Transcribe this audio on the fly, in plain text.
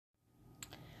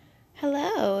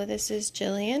Hello, this is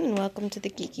Jillian, and welcome to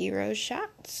the Geeky Rose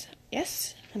Shots.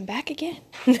 Yes, I'm back again.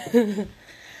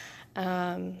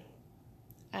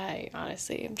 I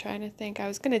honestly am trying to think. I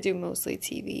was going to do mostly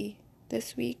TV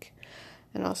this week,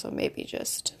 and also maybe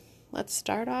just let's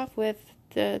start off with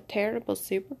the terrible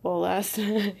Super Bowl last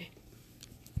night.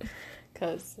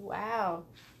 Because, wow,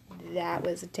 that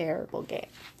was a terrible game.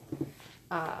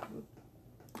 It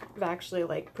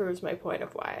actually, proves my point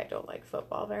of why I don't like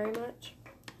football very much.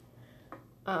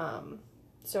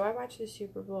 So I watched the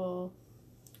Super Bowl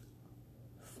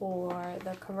for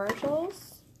the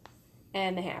commercials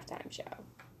and the halftime show,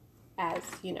 as,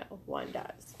 one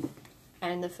does.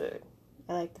 And the food.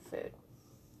 I like the food.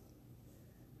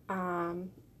 And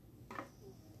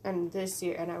this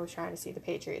year, and I was trying to see the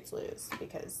Patriots lose,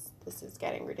 because this is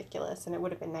getting ridiculous, and it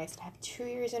would have been nice to have 2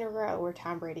 years in a row where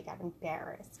Tom Brady got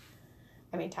embarrassed.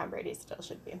 I mean, Tom Brady still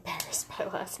should be embarrassed by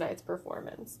last night's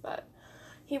performance, but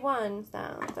he won,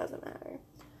 so it doesn't matter.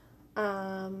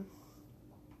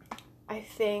 I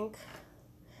think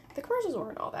the commercials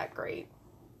weren't all that great.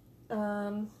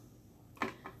 I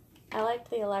liked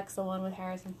the Alexa one with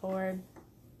Harrison Ford.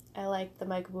 I liked the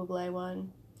Michael Bublé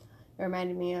one. It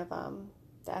reminded me of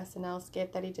the SNL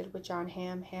skit that he did with John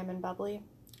Hamm and Bubbly.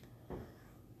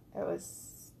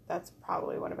 That's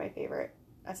probably one of my favorite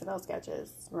SNL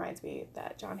sketches. Reminds me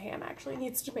that John Hamm actually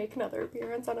needs to make another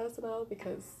appearance on SNL,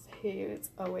 because he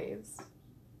is always,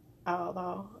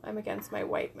 although I'm against my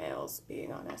white males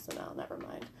being on SNL, never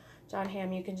mind. John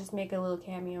Hamm, you can just make a little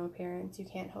cameo appearance, you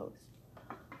can't host.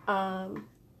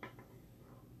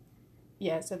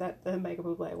 So that the Michael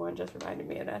Bublé one just reminded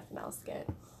me of an SNL skit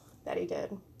that he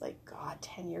did,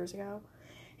 10 years ago.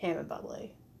 Hamm and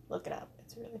Bubbly. Look it up,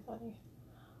 it's really funny.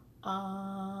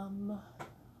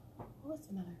 What was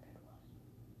another good one?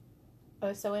 I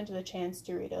was so into the Chance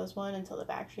Doritos one until the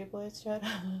Backstreet Boys showed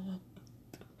up.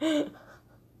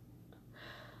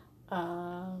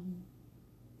 I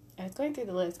was going through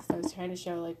the list because I was trying to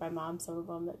show, my mom some of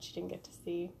them that she didn't get to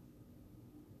see.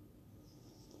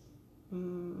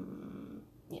 I'm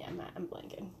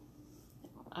blanking.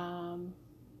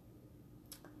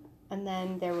 And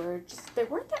then there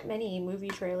weren't that many movie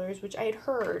trailers, which I had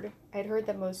heard. I'd heard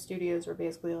that most studios were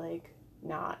basically,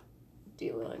 not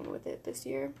dealing with it this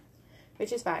year,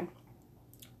 which is fine.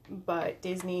 But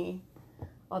Disney,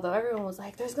 although everyone was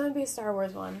like, there's going to be a Star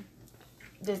Wars one,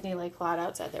 Disney, flat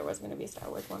out said there was going to be a Star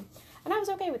Wars one. And I was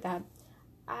okay with that.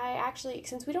 I actually,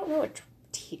 since we don't know a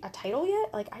title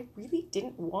yet, I really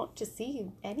didn't want to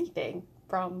see anything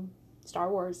from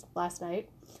Star Wars last night.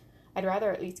 I'd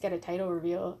rather at least get a title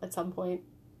reveal at some point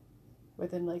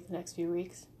within, the next few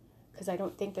weeks. Because I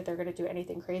don't think that they're going to do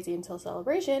anything crazy until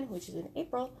Celebration, which is in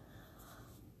April.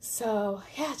 So,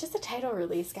 yeah, just a title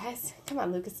release, guys. Come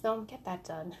on, Lucasfilm, get that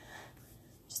done.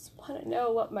 Just want to know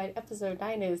what my episode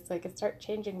 9 is so I can start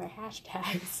changing my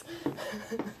hashtags.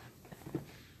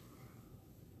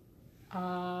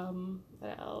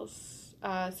 What else?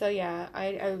 A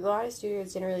lot of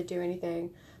studios didn't really do anything,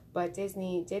 but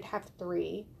Disney did have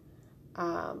 3.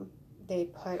 They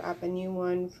put up a new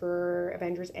one for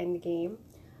Avengers Endgame,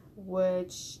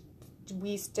 which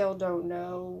we still don't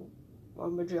know a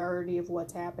majority of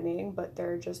what's happening, but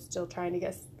they're just still trying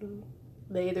to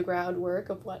lay the groundwork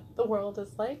of what the world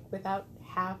is like without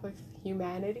half of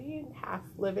humanity and half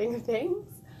living things.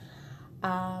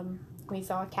 We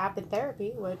saw Cap in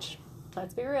therapy, which,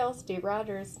 let's be real, Steve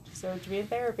Rogers deserved to be in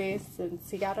therapy since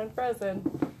he got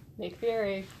unfrozen. Nick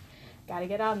Fury, gotta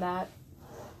get on that.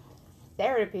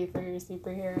 Therapy for your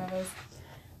superheroes.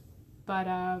 But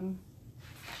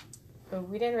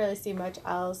we didn't really see much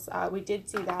else. We did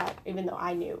see that, even though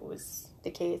I knew it was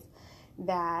the case,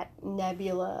 that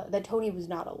Tony was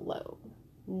not alone.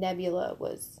 Nebula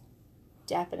was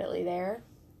definitely there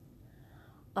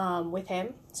with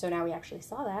him. So now we actually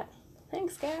saw that.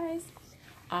 Thanks, guys.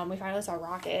 We finally saw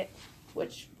Rocket,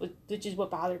 which is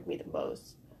what bothered me the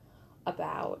most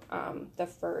about the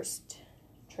first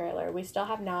trailer. We still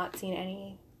have not seen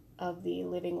any of the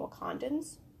living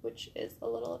Wakandans, which is a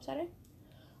little upsetting.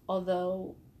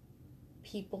 Although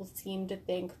people seem to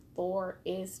think Thor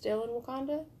is still in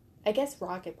Wakanda. I guess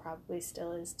Rocket probably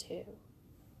still is too.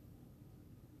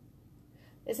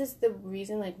 This is the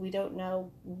reason, we don't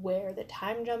know where the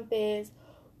time jump is,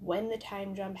 when the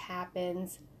time jump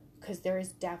happens, because there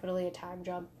is definitely a time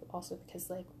jump. Also because,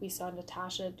 we saw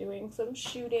Natasha doing some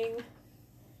shooting,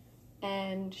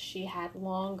 and she had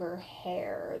longer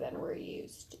hair than we're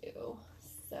used to.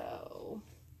 So,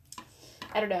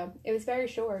 I don't know. It was very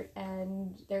short,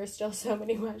 and there's still so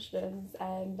many questions,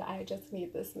 and I just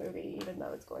need this movie, even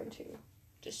though it's going to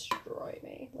destroy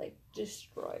me.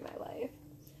 Destroy my life.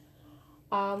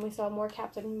 We saw more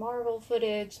Captain Marvel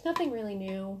footage. Nothing really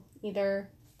new either.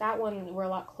 That one we're a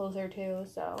lot closer to,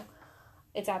 so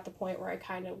it's at the point where I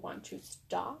kind of want to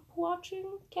stop watching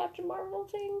Captain Marvel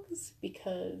things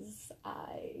because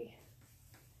I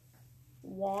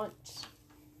want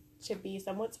to be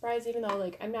somewhat surprised, even though,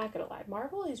 like, I'm not gonna lie,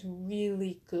 Marvel is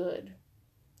really good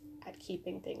at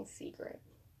keeping things secret.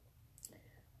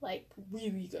 Like,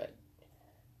 really good.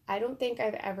 I don't think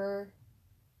I've ever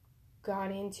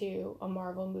gone into a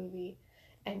Marvel movie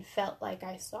and felt like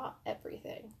I saw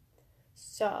everything.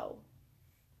 So,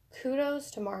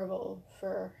 kudos to Marvel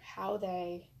for how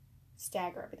they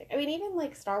stagger everything. I mean, even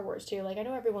like Star Wars too. Like, I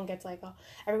know everyone gets like, oh,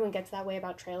 everyone gets that way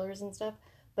about trailers and stuff.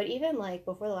 But even like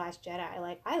before The Last Jedi,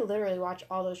 like I literally watched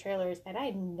all those trailers and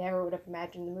I never would have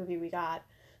imagined the movie we got.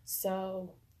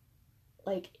 So,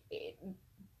 like,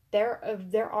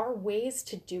 there are ways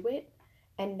to do it,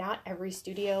 and not every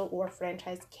studio or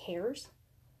franchise cares.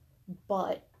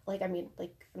 But like, I mean,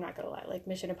 like, I'm not gonna lie, like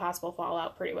Mission Impossible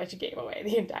Fallout pretty much gave away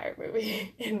the entire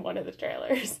movie in one of the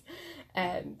trailers,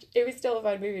 and it was still a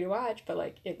fun movie to watch, but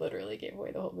like it literally gave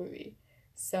away the whole movie.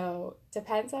 So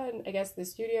depends on, I guess, the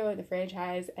studio and the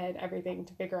franchise and everything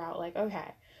to figure out like,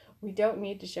 okay, we don't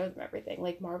need to show them everything.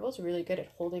 Like Marvel's really good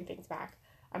at holding things back.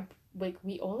 I'm like,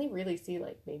 we only really see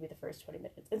like maybe the first 20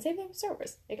 minutes, and same thing with Star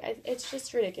Wars. Like it's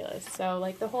just ridiculous. So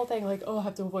like the whole thing like, oh, I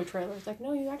have to avoid trailers, like,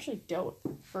 no, you actually don't,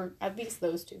 for at least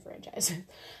those two franchises.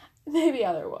 Maybe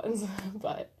other ones.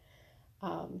 But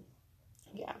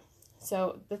yeah.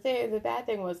 So the bad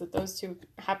thing was that those two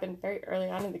happened very early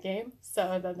on in the game,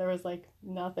 so then there was like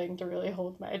nothing to really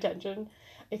hold my attention,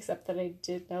 except that I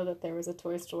did know that there was a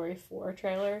Toy Story 4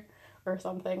 trailer or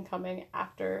something coming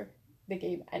after the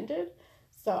game ended.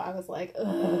 So I was like,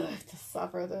 ugh, I have to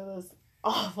suffer through this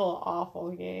awful,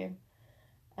 awful game.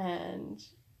 And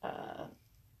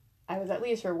I was at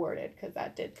least rewarded because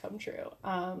that did come true.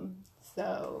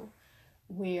 So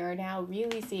we are now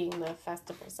really seeing the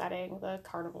festival setting, the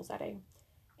carnival setting.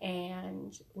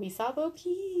 And we saw Bo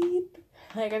Peep.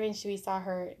 Like, I mean, we saw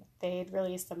her, they had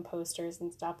released some posters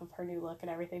and stuff of her new look and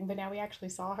everything, but now we actually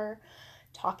saw her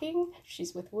talking.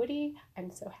 She's with Woody.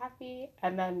 I'm so happy.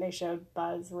 And then they showed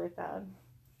Buzz with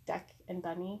Deck and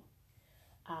Bunny,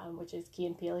 which is Key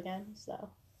and Peele again. So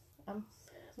I'm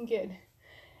good.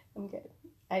 I'm good.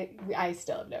 I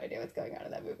still have no idea what's going on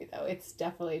in that movie, though. It's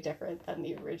definitely different than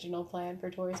the original plan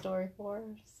for Toy Story 4,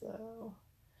 so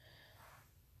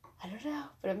I don't know,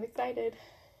 but I'm excited.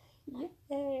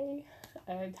 Yay!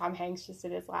 Tom Hanks just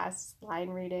did his last line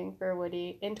reading for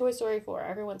Woody in Toy Story 4.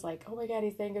 Everyone's like, oh my god,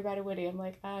 he's saying goodbye to Woody. I'm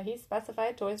like, he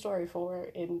specified Toy Story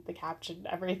 4 in the caption and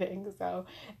everything, so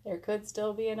there could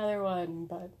still be another one,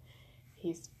 but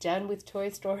he's done with Toy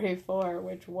Story 4,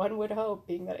 which one would hope,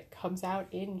 being that it comes out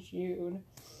in June.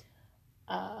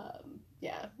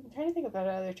 Yeah, I'm trying to think about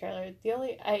another trailer. The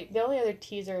only other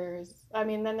teasers, I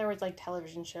mean, then there was like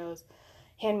television shows.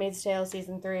 Handmaid's Tale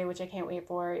season 3, which I can't wait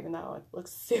for, even though it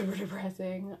looks super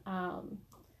depressing.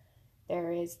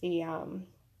 There is the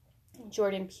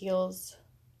Jordan Peele's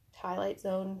Twilight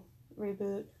Zone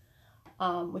reboot,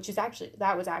 which is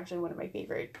that was actually one of my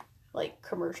favorite like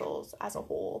commercials as a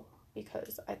whole,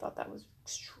 because I thought that was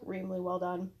extremely well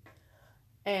done.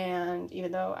 And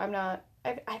even though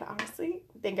I honestly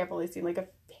think I've only seen like a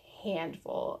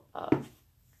handful of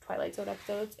Twilight Zone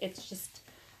episodes. It's just,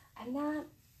 I'm not,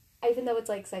 even though it's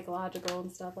like psychological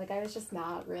and stuff, like I was just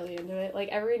not really into it. Like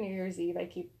every New Year's Eve I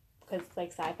keep, because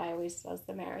like Sci-Fi always does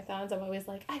the marathons, I'm always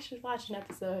like, I should watch an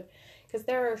episode, because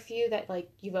there are a few that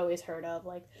like you've always heard of,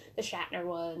 like the Shatner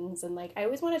ones, and like I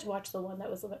always wanted to watch the one that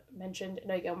was mentioned in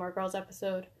a Gilmore Girls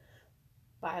episode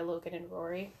by Logan and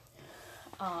Rory.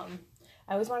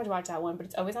 I always wanted to watch that one, but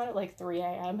it's always on at like 3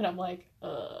 a.m. and I'm like,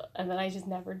 ugh. And then I just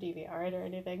never DVR it or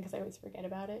anything because I always forget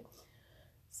about it.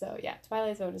 So yeah,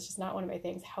 Twilight Zone is just not one of my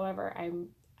things. However,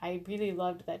 I really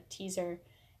loved that teaser,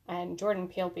 and Jordan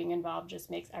Peele being involved just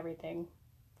makes everything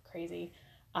crazy.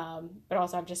 But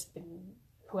also I've just been,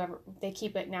 whoever, they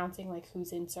keep announcing like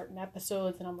who's in certain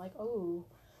episodes, and I'm like, oh,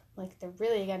 like they're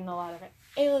really getting a lot of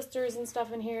A-listers and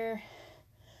stuff in here.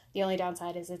 The only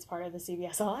downside is it's part of the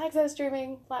CBS All Access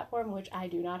streaming platform, which I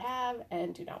do not have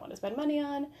and do not want to spend money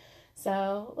on.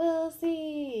 So we'll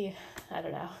see. I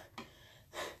don't know.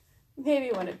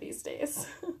 Maybe one of these days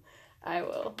I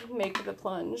will make the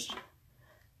plunge,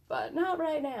 but not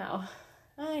right now.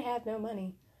 I have no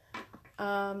money.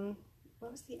 What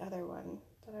was the other one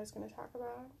that I was going to talk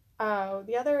about? Oh,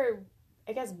 the other,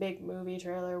 I guess, big movie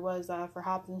trailer was for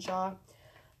Hobbs and Shaw,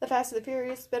 the Fast and the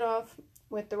Furious spinoff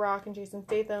with The Rock and Jason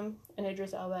Statham and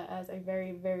Idris Elba as a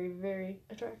very, very, very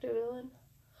attractive villain.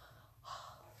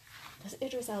 Does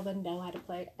Idris Elba know how to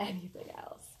play anything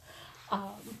else?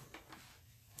 Um,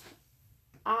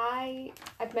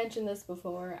 I've mentioned this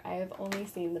before. I have only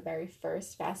seen the very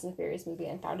first Fast and Furious movie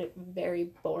and found it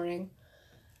very boring.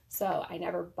 So I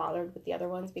never bothered with the other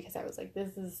ones because I was like,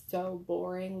 this is so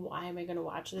boring. Why am I going to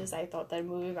watch this? I thought that a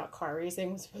movie about car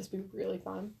racing was supposed to be really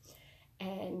fun.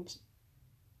 And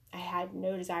I had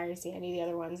no desire to see any of the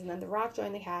other ones. And then The Rock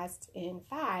joined the cast in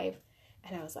 5.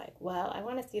 And I was like, well, I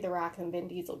want to see The Rock and Vin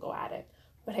Diesel go at it.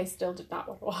 But I still did not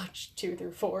want to watch 2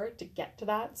 through 4 to get to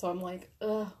that. So I'm like,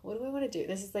 what do I want to do?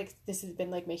 This has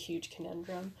been like my huge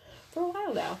conundrum for a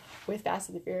while now with Fast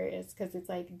and the Furious, because it's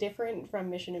like different from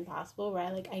Mission Impossible, where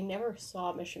I never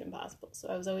saw Mission Impossible. So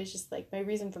I was always just like, my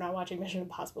reason for not watching Mission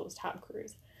Impossible was Tom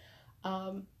Cruise.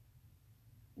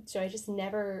 So I just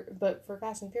never, but for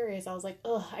Fast and Furious, I was like,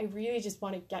 I really just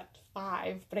want to get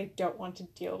 5, but I don't want to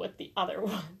deal with the other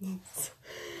ones.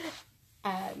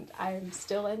 And I'm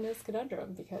still in this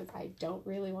conundrum because I don't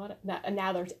really want it. And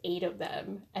now there's 8 of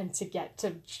them. And to get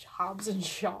to Hobbs and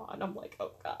Shaw, I'm like,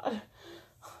 oh God.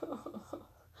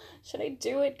 Should I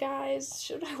do it, guys?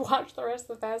 Should I watch the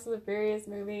rest of the Fast and the Furious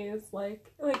movies?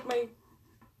 Like my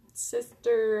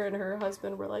sister and her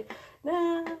husband were like,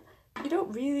 nah, you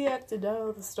don't really have to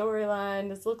know the storyline.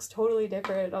 This looks totally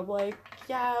different. I'm like,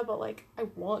 yeah, but like, I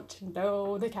want to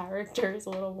know the characters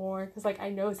a little more. Because like, I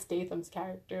know Statham's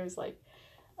character is like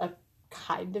a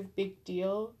kind of big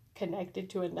deal connected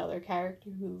to another character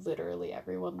who literally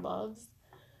everyone loves,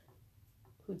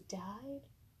 who died.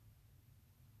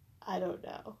 I don't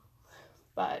know,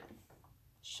 but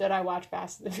should I watch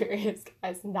Fast and the Furious?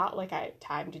 It's not like I have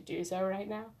time to do so right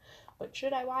now, but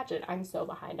should I watch it? I'm so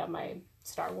behind on my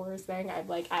Star Wars thing. I'm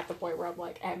like at the point where I'm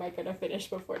like, am I gonna finish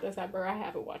before December? I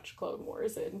haven't watched Clone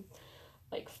Wars in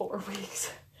like 4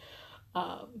 weeks.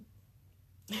 I'm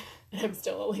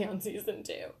still only on season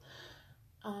 2.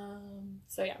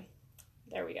 So yeah,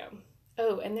 there we go.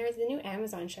 Oh, and there's the new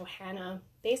Amazon show, Hannah,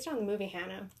 based on the movie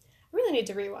Hannah. I really need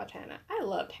to rewatch Hannah. I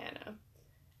loved Hannah.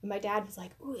 And my dad was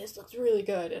like, ooh, this looks really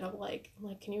good. And I'm like,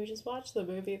 can you just watch the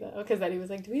movie though? Because then he was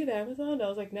like, do we have Amazon? And I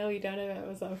was like, no, you don't have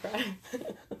Amazon Prime.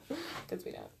 Because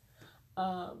we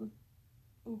don't.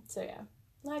 So yeah.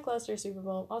 Lackluster Super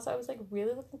Bowl. Also, I was like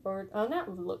really looking forward. Oh, not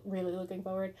really looking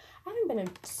forward. I haven't been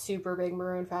a super big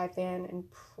Maroon 5 fan in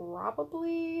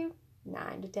probably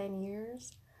 9 to 10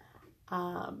 years.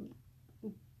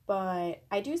 But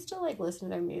I do still like listen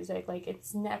to their music. Like,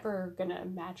 it's never gonna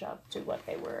match up to what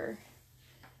they were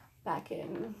back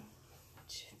in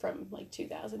from like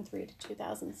 2003 to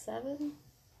 2007.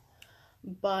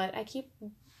 But I keep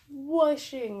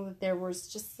wishing that there was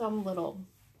just some little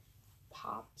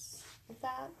pops of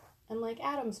that. And like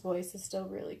Adam's voice is still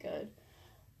really good.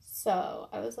 So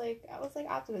I was like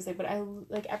optimistic, but I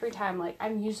like every time, like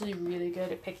I'm usually really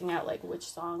good at picking out like which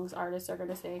songs artists are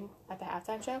gonna sing at the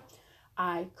halftime show.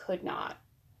 I could not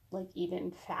like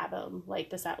even fathom like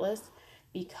the set list,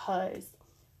 because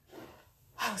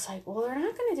I was like, well, they're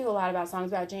not gonna do a lot about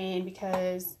songs about Jane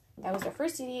because that was their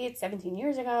first CD. It's 17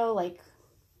 years ago. Like,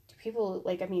 do people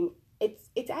like? I mean,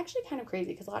 it's actually kind of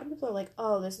crazy because a lot of people are like,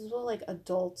 oh, this is what like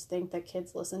adults think that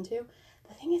kids listen to.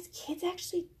 The thing is, kids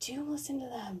actually do listen to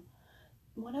them.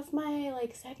 One of my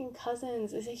like second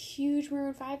cousins is a huge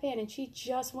Maroon 5 fan, and she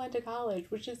just went to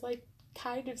college, which is like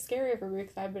kind of scary for me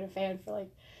because I've been a fan for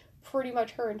like pretty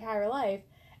much her entire life,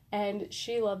 and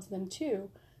she loves them too.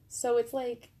 So it's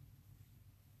like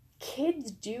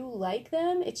kids do like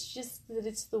them. It's just that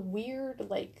it's the weird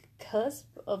like cusp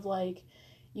of like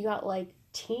you got like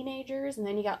teenagers and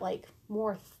then you got like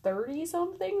more 30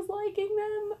 somethings liking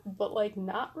them, but like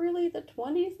not really the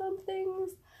 20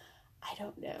 somethings. I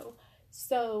don't know.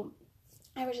 So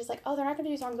I was just like, oh, they're not gonna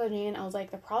do songs about Jane. I was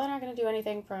like, they're probably not gonna do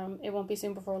anything from It Won't Be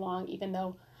Soon Before Long, even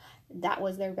though that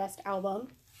was their best album.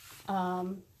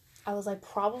 I was like,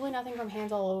 probably nothing from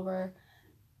Hands All Over.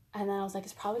 And then I was like,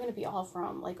 it's probably going to be all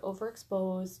from, like,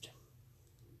 Overexposed,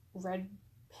 Red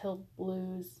Pill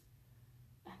Blues,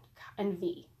 and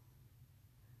V.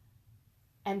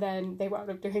 And then they wound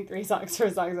up doing 3 songs for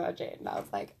Songs About Jane. And I was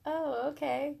like, oh,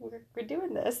 okay, we're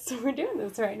doing this. We're doing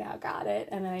this right now. Got it.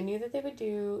 And then I knew that they would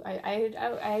do, I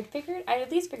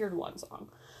at least figured one song.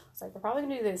 I was like, they're probably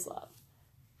going to do This Love.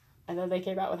 And then they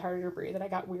came out with Harder to Breathe, and I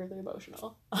got weirdly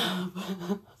emotional.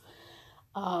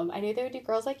 I knew they would do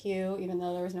Girls Like You, even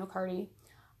though there was no Cardi.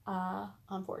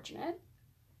 Unfortunate.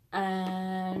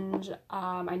 And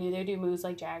I knew they would do Moves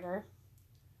Like Jagger.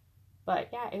 But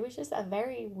yeah, it was just a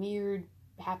very weird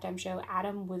halftime show.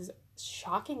 Adam was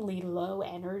shockingly low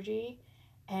energy.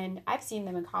 And I've seen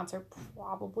them in concert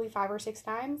probably 5 or 6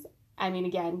 times. I mean,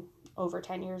 again, over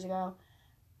 10 years ago.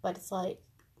 But it's like,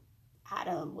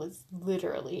 Adam was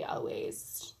literally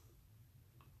always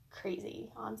crazy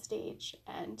on stage,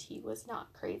 and he was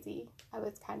not crazy. I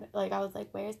was kind of like, I was like,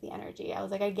 where's the energy? I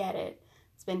was like, I get it.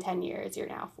 It's been 10 years. You're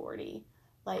now 40.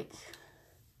 Like,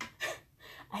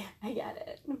 I get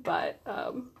it. But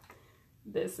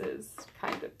this is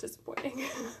kind of disappointing.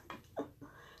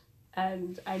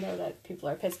 And I know that people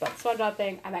are pissed about the SpongeBob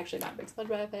thing. I'm actually not a big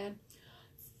SpongeBob fan.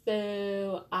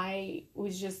 So I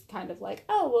was just kind of like,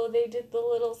 oh, well, they did the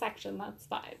little section. That's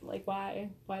fine. Like, why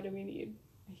do we need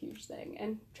a huge thing?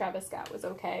 And Travis Scott was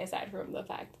okay, aside from the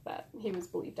fact that he was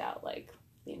bleeped out, like,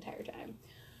 the entire time.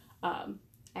 I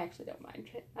actually don't mind.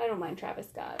 I don't mind Travis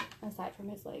Scott, aside from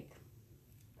his, like,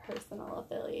 personal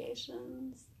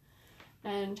affiliations.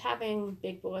 And having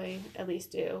Big Boy at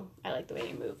least do, I like the way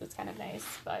he moved. It's kind of nice,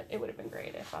 but it would have been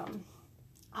great if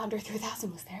Andre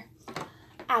 3000 was there.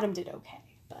 Adam did okay.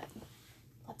 But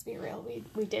let's be real,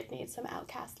 we did need some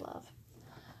Outcast love.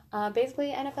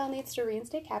 Basically, NFL needs to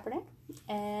reinstate Kaepernick,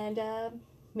 and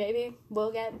maybe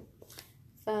we'll get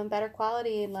some better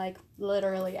quality in, like,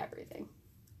 literally everything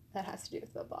that has to do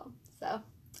with football. So,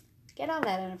 get on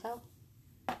that, NFL.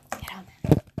 Get on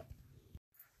that.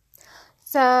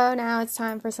 So, now it's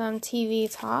time for some TV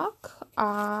talk.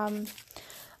 I'm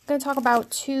going to talk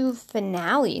about 2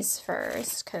 finales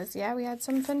first, because, yeah, we had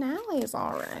some finales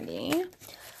already.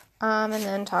 And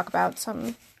then talk about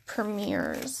some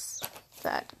premieres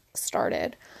that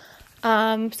started.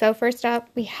 So first up,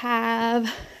 we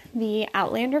have the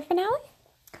Outlander finale.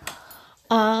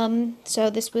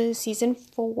 So this was season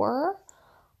 4.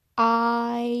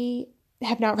 I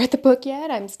have not read the book yet.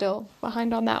 I'm still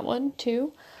behind on that one,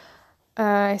 too.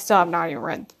 I still have not even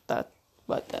read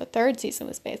what the 3rd season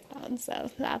was based on,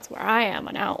 so that's where I am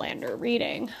on Outlander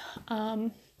reading. I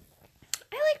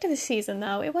liked this season,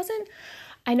 though. It wasn't...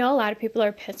 I know a lot of people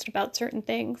are pissed about certain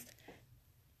things,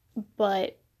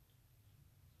 but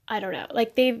I don't know.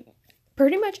 Like, they've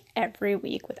pretty much every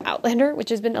week with Outlander, which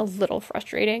has been a little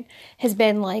frustrating, has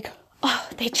been like, oh,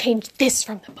 they changed this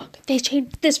from the book. They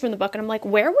changed this from the book. And I'm like,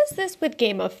 where was this with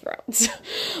Game of Thrones?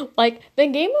 Like, the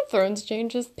Game of Thrones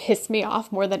changes piss me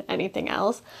off more than anything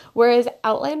else. Whereas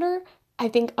Outlander, I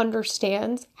think,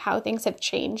 understands how things have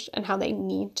changed and how they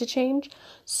need to change.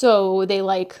 So they,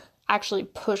 like, actually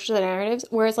push the narratives,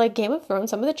 whereas, like, Game of Thrones,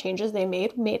 some of the changes they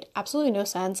made absolutely no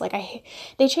sense. Like,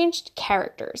 they changed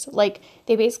characters. Like,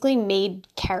 they basically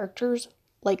made characters,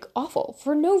 like, awful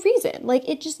for no reason. Like,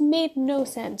 it just made no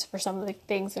sense for some of the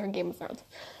things that are in Game of Thrones.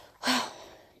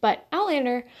 But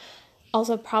Outlander,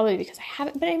 also probably because I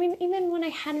haven't, but I mean, even when I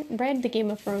hadn't read the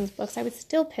Game of Thrones books, I was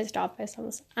still pissed off by some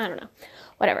of this. I don't know.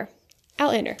 Whatever.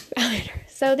 Outlander.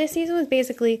 So this season was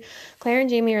basically Claire and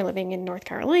Jamie are living in North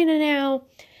Carolina now.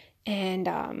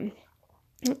 And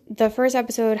the first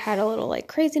episode had a little, like,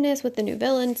 craziness with the new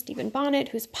villain, Stephen Bonnet,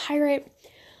 who's a pirate.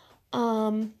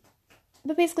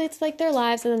 But basically it's, like, their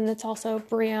lives, and then it's also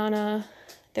Brianna,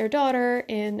 their daughter,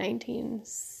 in 1970s,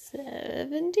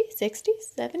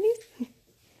 60s, 70s,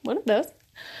 one of those.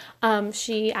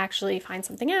 She actually finds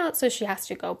something out, so she has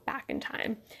to go back in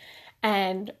time.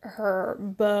 And her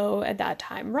beau at that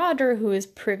time, Roger, who is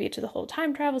privy to the whole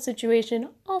time travel situation,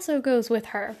 also goes with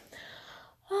her.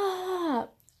 Oh,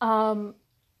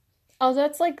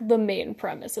 that's, like, the main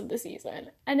premise of the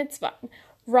season, and it's fun.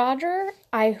 Roger,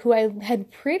 who I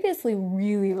had previously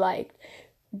really liked,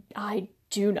 I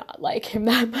do not like him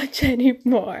that much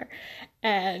anymore,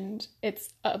 and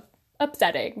it's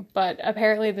upsetting, but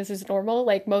apparently this is normal.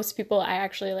 Like, most people, I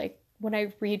actually, like, when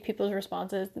I read people's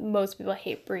responses, most people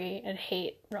hate Bree and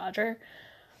hate Roger,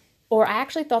 or I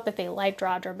actually thought that they liked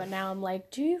Roger, but now I'm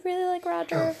like, do you really like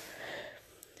Roger?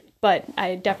 But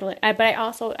I don't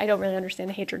really understand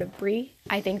the hatred of Bree.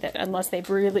 I think that unless they've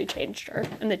really changed her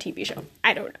in the TV show,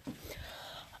 I don't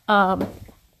know.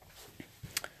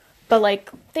 But, like,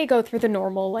 they go through the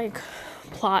normal, like,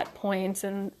 plot points,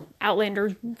 and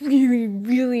Outlander's really,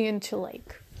 really into,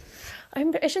 like,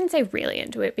 I shouldn't say really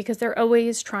into it, because they're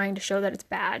always trying to show that it's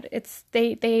bad.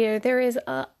 There is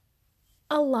a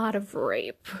lot of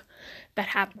rape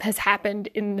that has happened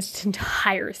in this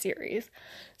entire series.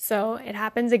 So it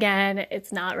happens again.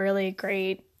 It's not really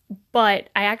great, but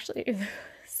I actually,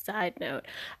 side note,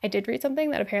 I did read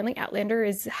something that apparently Outlander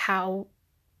is how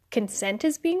consent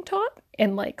is being taught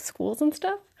in, like, schools and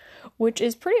stuff, which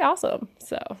is pretty awesome.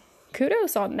 So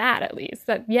kudos on that, at least.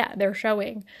 That, yeah, they're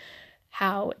showing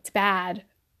how it's bad,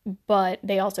 but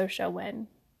they also show when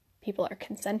people are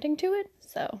consenting to it.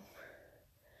 So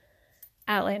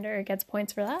Outlander gets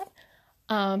points for that.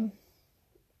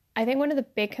 I think one of the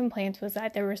big complaints was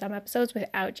that there were some episodes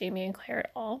without Jamie and Claire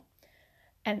at all.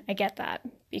 And I get that,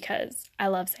 because I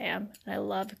love Sam and I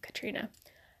love Katrina.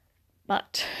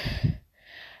 But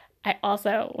I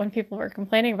also, when people were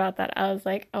complaining about that, I was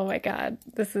like, oh my God,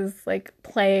 this is like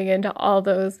playing into all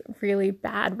those really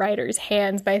bad writers'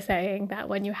 hands by saying that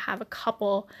when you have a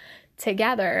couple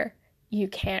together, you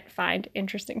can't find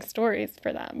interesting stories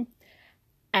for them.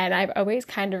 And I've always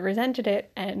kind of resented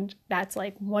it. And that's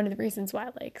like one of the reasons why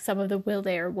like some of the will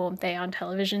they or won't they on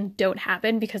television don't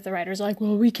happen, because the writers are like,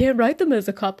 well, we can't write them as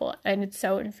a couple. And it's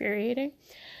so infuriating.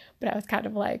 But I was kind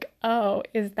of like, oh,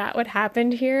 is that what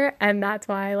happened here? And that's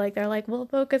why like they're like, we'll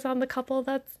focus on the couple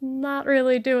that's not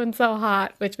really doing so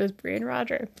hot, which was Brie and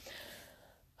Roger.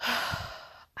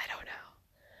 I don't know.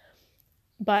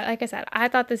 But like I said, I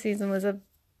thought the season was a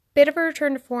bit of a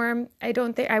return to form.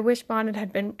 I wish Bonnet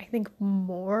had been, I think,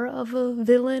 more of a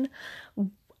villain.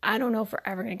 I don't know if we're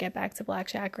ever going to get back to Black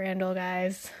Jack Randall,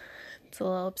 guys. It's a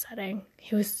little upsetting.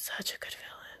 He was such a good villain.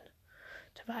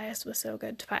 Tobias was so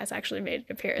good. Tobias actually made an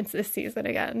appearance this season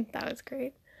again. That was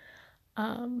great.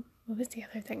 What was the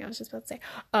other thing I was just about to say?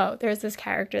 Oh, there's this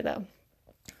character, though.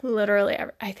 Literally,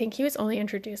 I think he was only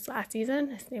introduced last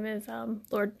season. His name is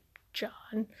Lord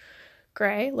John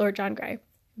Grey.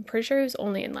 I'm pretty sure he was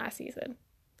only in last season,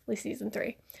 at least season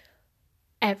 3.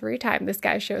 Every time this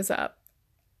guy shows up,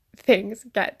 things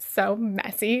get so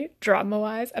messy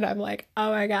drama-wise, and I'm like,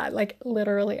 oh my God, like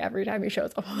literally every time he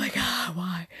shows up, I'm like,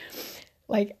 why?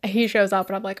 Like he shows up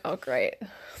and I'm like, oh great,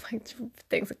 like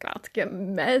things are about to get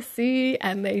messy,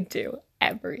 and they do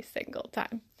every single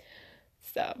time.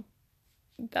 So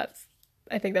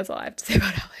I think that's all I have to say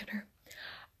about Outlander.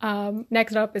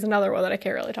 Next up is another one that I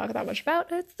can't really talk that much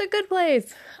about. It's The Good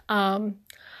Place. I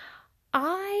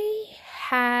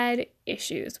had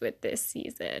issues with this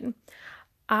season.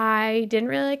 I didn't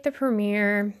really like the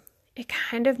premiere. It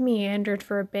kind of meandered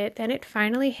for a bit. Then it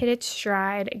finally hit its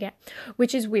stride again,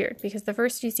 which is weird because the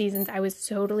first 2 seasons I was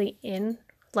totally in,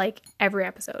 like every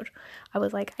episode. I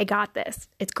was like, I got this.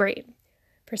 It's great.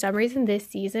 For some reason, this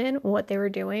season, what they were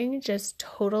doing just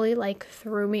totally like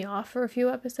threw me off for a few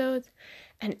episodes,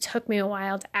 and it took me a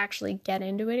while to actually get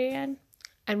into it again.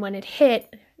 And when it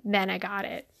hit, then I got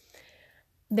it.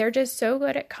 They're just so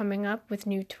good at coming up with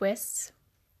new twists.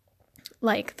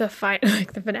 Like the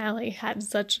finale had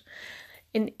such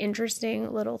an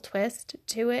interesting little twist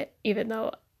to it, even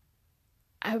though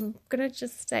I'm gonna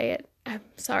just say it. I'm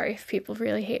sorry if people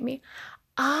really hate me.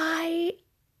 I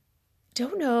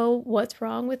don't know what's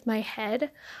wrong with my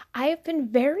head. I have been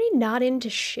very not into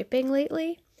shipping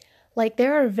lately. Like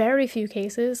there are very few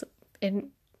cases in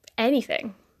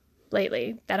anything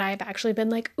lately that I've actually been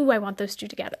like, ooh, I want those 2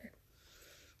 together.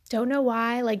 Don't know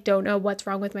why, like don't know what's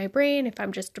wrong with my brain, if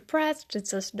I'm just depressed,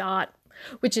 it's just not,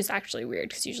 which is actually weird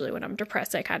because usually when I'm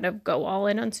depressed I kind of go all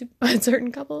in on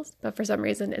certain couples, but for some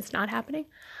reason it's not happening.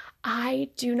 I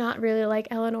do not really like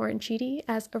Eleanor and Chidi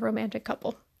as a romantic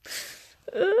couple.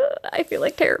 I feel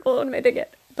like terrible admitting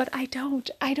it, but I don't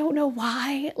know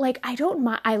why. Like I don't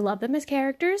mind, I love them as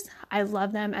characters, I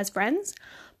love them as friends,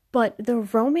 but the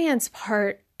romance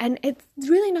part, and it's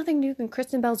really nothing new than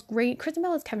Kristen Bell's great. Kristen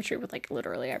Bell has chemistry with like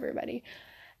literally everybody.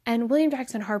 And William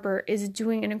Jackson Harper is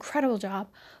doing an incredible job.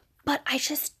 But I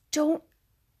don't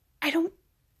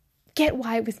get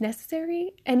why it was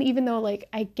necessary. And even though like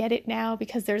I get it now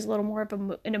because there's a little more of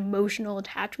an emotional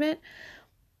attachment,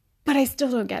 but I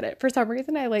still don't get it. For some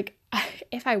reason,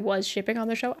 if I was shipping on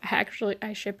the show,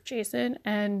 I ship Jason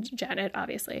and Janet,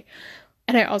 obviously.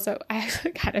 And I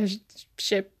kind of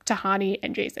ship Tahani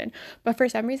and Jason. But for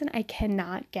some reason, I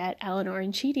cannot get Eleanor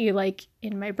and Chidi, like,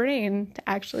 in my brain to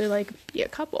actually, like, be a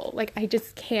couple. Like, I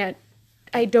just can't.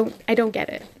 I don't get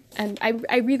it. And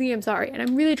I really am sorry. And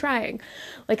I'm really trying.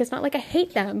 Like, it's not like I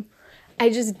hate them. I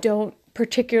just don't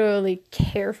particularly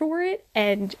care for it.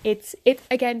 And it's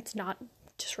not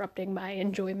disrupting my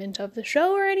enjoyment of the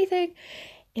show or anything.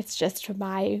 It's just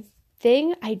my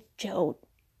thing.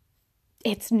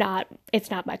 It's not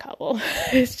my couple.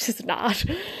 It's just not.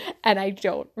 And I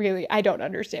don't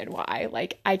understand why.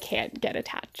 Like, I can't get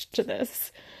attached to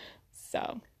this.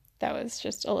 So that was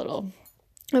just a little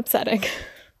upsetting.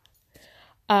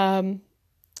 All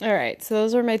right, so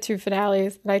those are my 2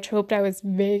 finales, and I hoped I was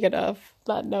vague enough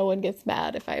that no one gets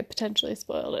mad if I potentially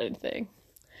spoiled anything.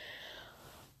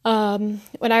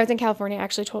 When I was in California, I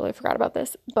actually totally forgot about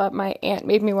this, but my aunt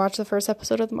made me watch the first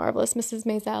episode of The Marvelous Mrs.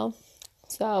 Maisel.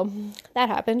 So that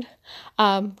happened.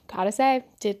 Gotta say,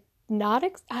 did not,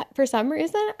 for some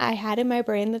reason, I had in my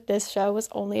brain that this show was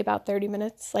only about 30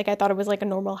 minutes. Like, I thought it was like a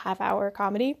normal half-hour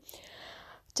comedy.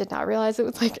 Did not realize it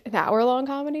was like an hour-long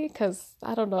comedy, because,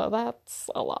 I don't know, that's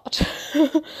a lot.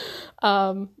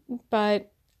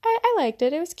 But I liked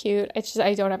it. It was cute. It's just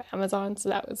I don't have Amazon, so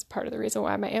that was part of the reason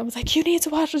why my aunt was like, "You need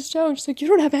to watch this show." And she's like, "You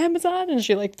don't have Amazon?" And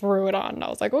she like threw it on, and I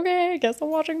was like, "Okay, I guess I'm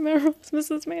watching Marvelous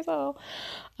Mrs. Maisel."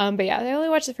 But yeah, I only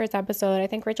watched the first episode. I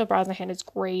think Rachel Brosnahan is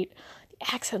great.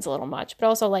 The accent's a little much, but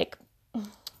also like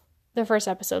the first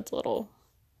episode's a little,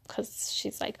 because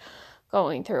she's like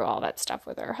going through all that stuff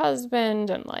with her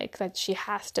husband, and like that she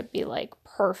has to be like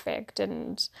perfect,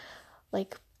 and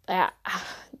like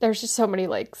there's just so many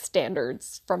like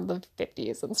standards from the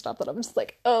 50s and stuff that I'm just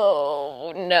like,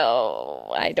 oh no,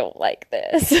 I don't like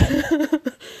this.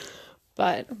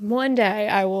 But one day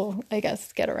I will, I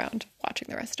guess, get around to watching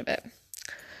the rest of it.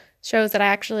 Shows that I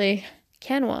actually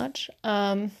can watch.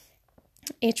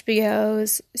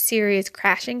 HBO's series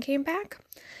Crashing came back.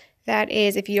 That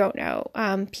is, if you don't know,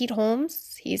 Pete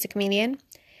Holmes. He's a comedian.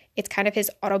 It's kind of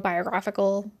his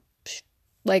autobiographical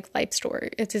like life story.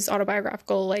 It's his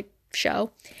autobiographical like show.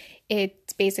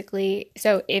 It's basically,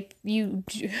 so if you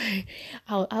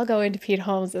I'll go into Pete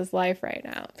Holmes' life right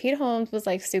now. Pete Holmes was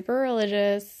like super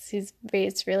religious. He's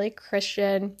based really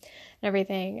Christian and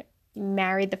everything.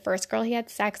 Married the first girl he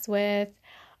had sex with,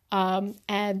 and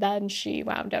then she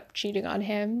wound up cheating on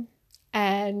him,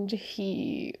 and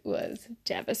he was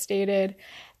devastated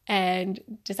and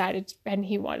decided, and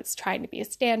he was trying to be a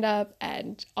stand-up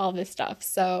and all this stuff.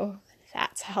 So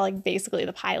that's how, like, basically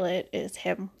the pilot is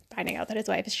him finding out that his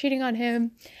wife is cheating on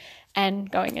him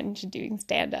and going into doing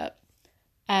stand-up.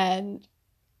 And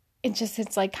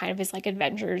it's like kind of his like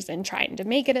adventures and trying to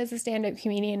make it as a stand-up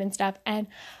comedian and stuff. And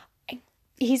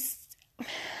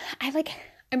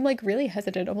I'm like really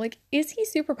hesitant. I'm like, is he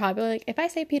super popular? Like, if I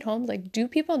say Pete Holmes, like, do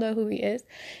people know who he is?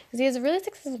 Because he has a really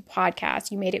successful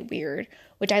podcast, You Made It Weird,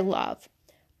 which I love.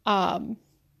 And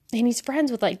he's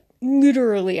friends with like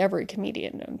literally every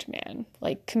comedian known to man.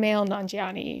 Like Kumail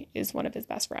Nanjiani is one of his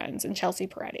best friends, and Chelsea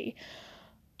Peretti.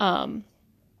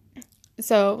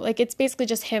 So like it's basically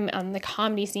just him on the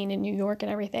comedy scene in New York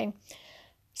and everything.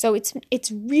 So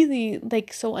it's really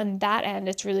like, so on that end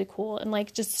it's really cool, and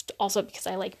like just also because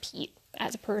I like Pete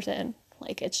as a person,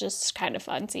 like it's just kind of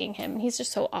fun seeing him. He's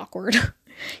just so awkward.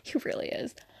 He really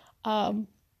is.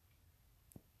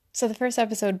 So the first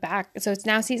episode back, so it's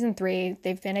now season 3.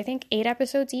 They've been, I think, 8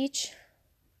 episodes each.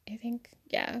 I think,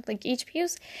 yeah, like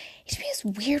HBO's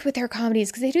weird with their comedies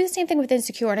because they do the same thing with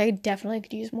Insecure, and I definitely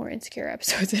could use more Insecure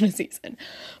episodes in a season.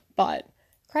 But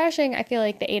Crashing, I feel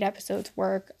like the 8 episodes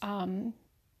work.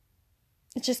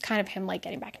 It's just kind of him like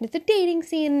getting back into the dating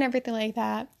scene and everything like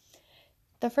that.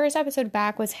 The first episode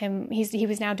back was him. He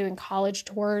was now doing college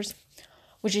tours,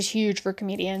 which is huge for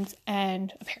comedians,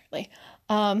 and apparently.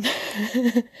 And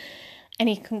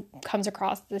he comes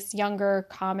across this younger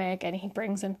comic, and he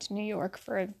brings him to New York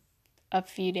for a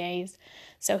few days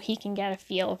so he can get a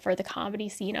feel for the comedy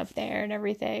scene up there and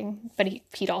everything. But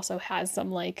Pete also has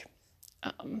some like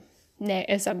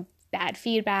some bad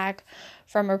feedback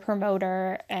from a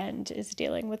promoter and is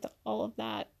dealing with all of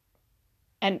that,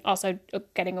 and also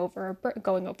going over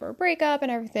a breakup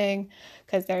and everything,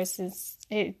 because there's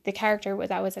the character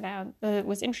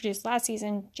was introduced last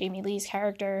season, Jamie Lee's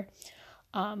character.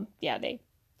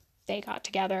 They got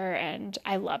together, and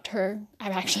I loved her.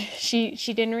 She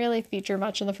didn't really feature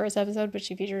much in the first episode, but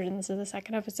she featured in the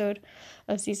second episode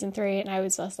of season 3, and I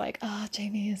was just like, oh,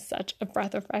 Jamie is such a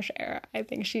breath of fresh air. I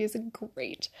think she is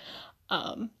great.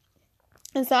 And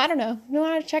so I don't know, if you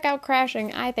want to check out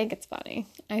Crashing, I think it's funny.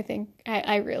 I think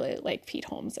I really like Pete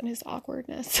Holmes and his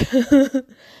awkwardness.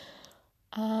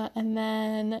 And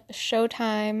then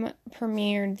Showtime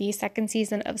premiered the second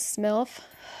season of Smilf.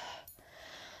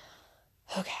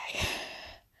 Okay.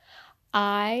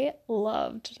 I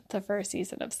loved the first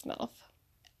season of Smilf.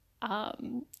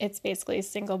 It's basically a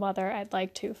single mother I'd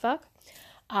like to fuck.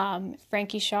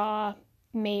 Frankie Shaw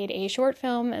made a short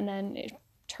film and then it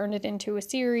turned it into a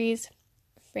series.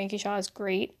 Frankie Shaw is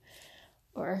great,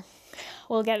 or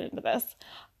we'll get into this.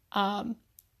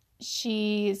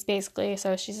 She's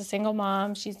a single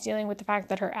mom. She's dealing with the fact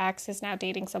that her ex is now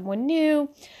dating someone new.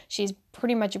 She's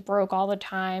pretty much broke all the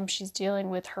time. She's dealing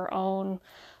with her own,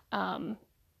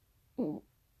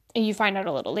 you find out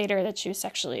a little later that she was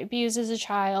sexually abused as a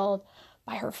child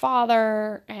by her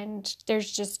father, and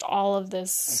there's just all of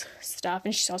this stuff,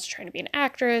 and she's also trying to be an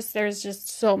actress. There's just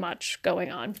so much going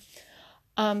on.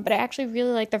 But I actually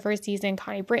really like the first season.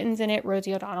 Connie Britton's in it.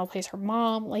 Rosie O'Donnell plays her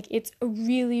mom. Like, it's a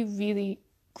really, really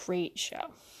great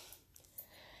show.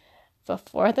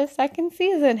 Before the second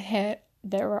season hit,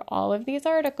 there were all of these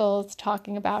articles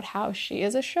talking about how she,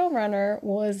 as a showrunner,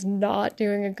 was not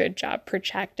doing a good job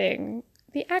protecting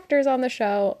the actors on the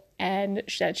show, and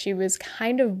that she was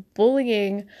kind of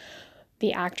bullying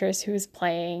the actress who was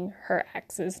playing her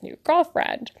ex's new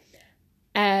girlfriend.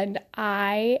 And And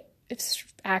I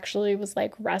actually was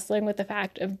like wrestling with the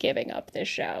fact of giving up this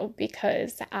show,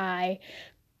 because I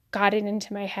got it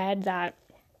into my head that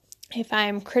if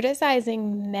I'm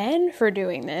criticizing men for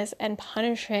doing this and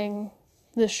punishing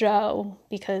the show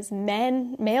because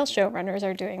male showrunners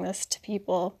are doing this to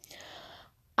people,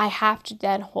 I have to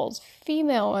then hold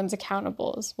female ones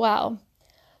accountable as well.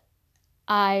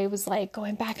 I was like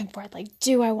going back and forth, like,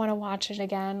 do I want to watch it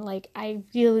again? Like, I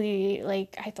really,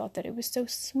 like, I thought that it was so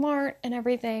smart and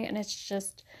everything, and it's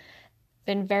just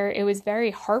it was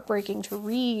very heartbreaking to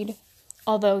read.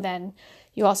 Although then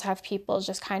you also have people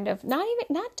just kind of not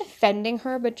defending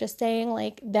her, but just saying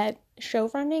like that show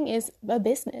running is a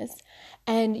business,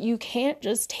 and you can't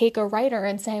just take a writer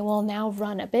and say, well, now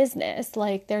run a business.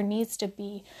 Like, there needs to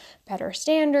be better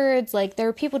standards. Like, there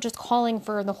are people just calling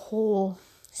for the whole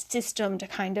system to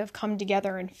kind of come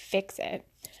together and fix it.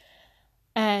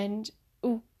 And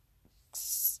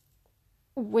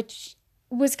which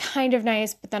was kind of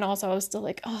nice, but then also I was still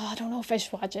like, oh, I don't know if I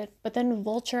should watch it. But then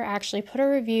Vulture actually put a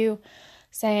review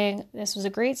saying this was a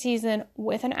great season,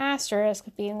 with an asterisk,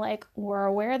 being like, we're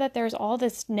aware that there's all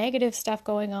this negative stuff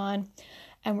going on,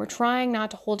 and we're trying not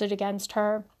to hold it against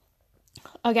her,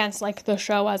 against like the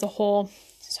show as a whole.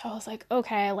 So I was like,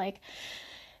 okay, like,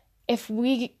 if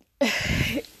we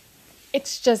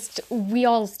it's just, we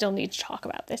all still need to talk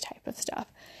about this type of stuff.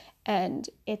 And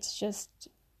it's just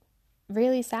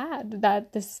really sad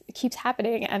that this keeps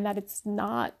happening, and that it's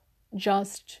not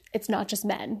just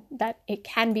men, that it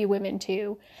can be women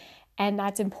too. And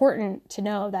that's important to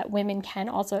know, that women can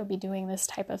also be doing this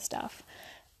type of stuff.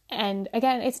 And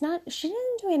again, it's not, she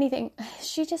didn't do anything.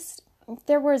 She just,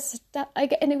 there was that,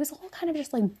 like, and it was all kind of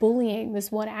just like bullying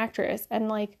this one actress, and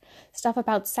like stuff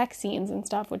about sex scenes and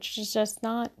stuff, which is just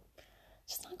not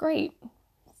great.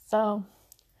 So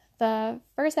the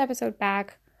first episode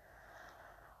back,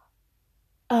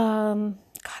 God,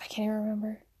 I can't even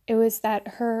remember. It was that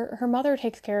her mother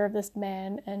takes care of this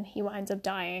man, and he winds up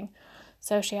dying.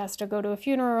 So she has to go to a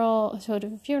funeral,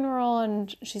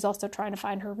 and she's also trying to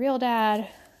find her real dad,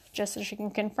 just so she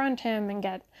can confront him and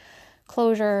get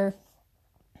closure.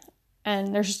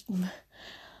 And there's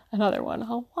another one.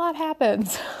 A lot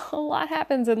happens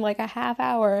in like a half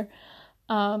hour.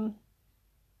 But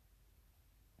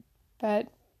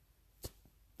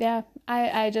yeah,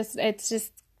 I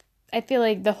feel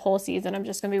like the whole season I'm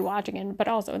just going to be watching it, but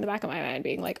also in the back of my mind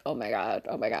being like, oh my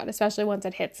God, especially once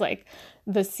it hits like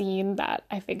the scene that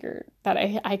I figured that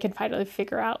I can finally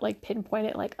figure out, like pinpoint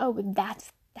it, like, oh,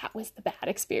 that was the bad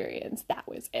experience. That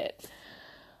was it.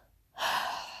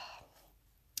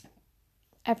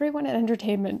 Everyone in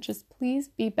entertainment, just please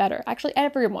be better. Actually,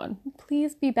 everyone,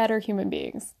 please be better human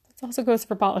beings. This also goes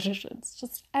for politicians.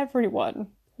 Just everyone,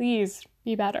 please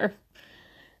be better.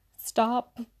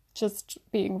 Stop just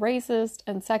being racist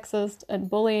and sexist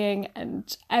and bullying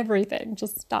and everything.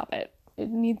 Just stop it. It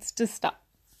needs to stop.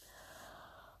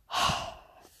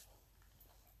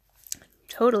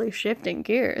 Totally shifting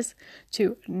gears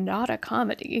to not a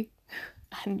comedy,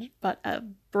 but a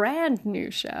brand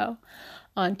new show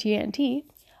on TNT.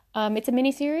 It's a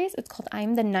miniseries. It's called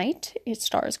I'm the Night. It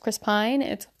stars Chris Pine.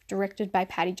 It's directed by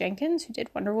Patty Jenkins, who did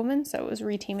Wonder Woman, so it was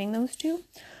reteaming those two,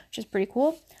 which is pretty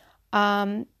cool.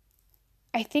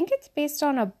 I think it's based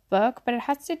on a book, but it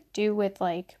has to do with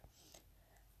like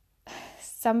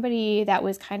somebody that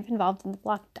was kind of involved in the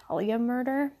Black Dahlia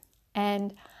murder.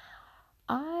 And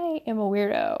I am a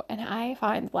weirdo, and I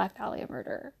find the Black Dahlia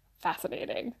murder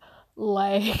fascinating.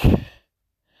 Like,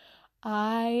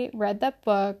 I read that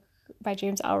book by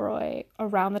James Ellroy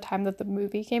around the time that the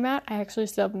movie came out. I actually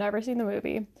still have never seen the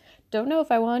movie. Don't know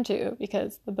if I want to,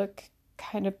 because the book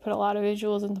kind of put a lot of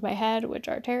visuals into my head, which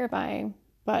are terrifying.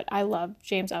 But I love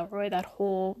James Ellroy.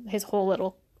 His whole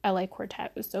little LA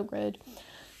quartet was so good,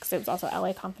 because it was also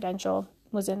LA Confidential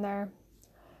was in there,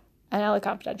 and LA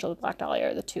Confidential and Black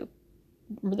Dahlia are the two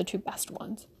best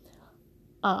ones.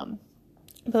 But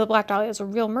the Black Dahlia is a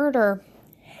real murder,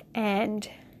 and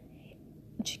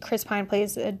Chris Pine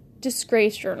plays a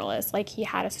disgraced journalist. Like, he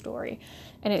had a story,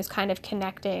 and it was kind of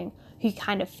connecting. He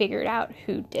kind of figured out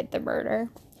who did the murder,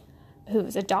 who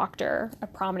was a doctor, a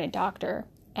prominent doctor,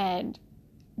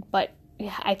 but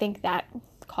I think that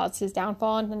caused his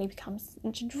downfall, and then he becomes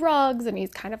into drugs, and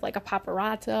he's kind of like a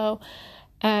paparazzo,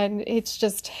 and it's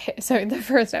just, so the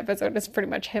first episode is pretty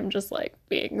much him just like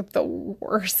being the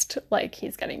worst. Like,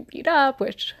 he's getting beat up,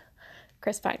 which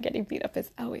Chris Pine getting beat up is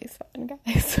always fun,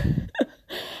 guys.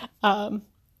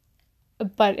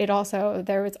 But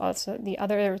there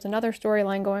was another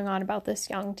storyline going on about this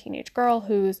young teenage girl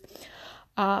who's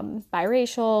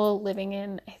biracial, living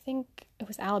in, I think it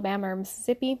was Alabama or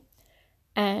Mississippi,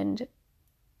 and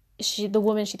the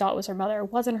woman she thought was her mother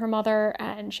wasn't her mother,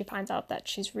 and she finds out that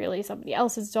she's really somebody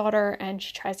else's daughter, and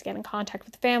she tries to get in contact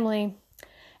with the family,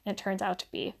 and it turns out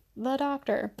to be the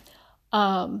doctor,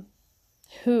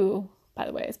 who, by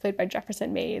the way, is played by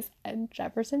Jefferson Mays, and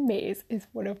Jefferson Mays is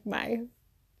one of my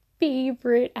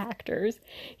favorite actors.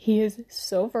 He is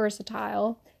so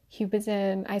versatile.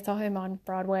 I saw him on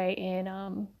Broadway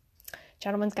in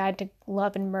Gentleman's Guide to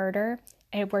Love and Murder,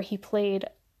 and where he played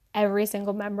every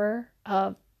single member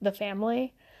of the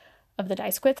family, of the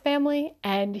Dice-Quith family,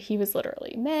 and he was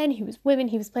literally men, he was women,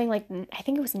 he was playing like, I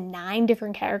think it was 9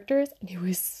 different characters, and he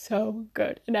was so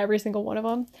good in every single one of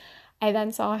them. I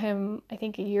then saw him, I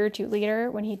think a year or two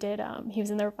later, when he did, he was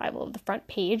in the revival of The Front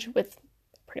Page with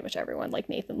pretty much everyone, like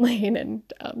Nathan Lane and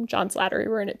John Slattery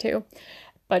were in it too.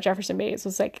 But Jefferson Mays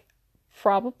was like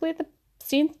probably the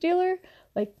scene stealer,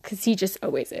 like, because he just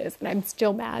always is. And I'm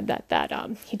still mad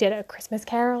that he did A Christmas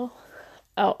Carol,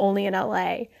 only in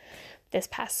LA, this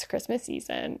past Christmas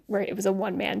season, where it was a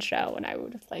one-man show, and I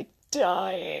was like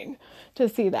dying to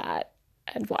see that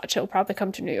and watch. He'll probably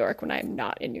come to New York when I'm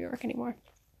not in New York anymore.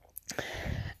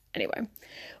 Anyway,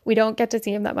 we don't get to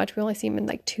see him that much. We only see him in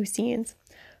like 2 scenes,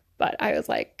 but I was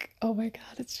like, oh my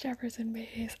god, it's Jefferson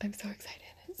Mays. I'm so excited.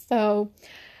 So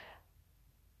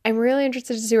I'm really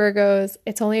interested to see where it goes.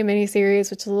 It's only a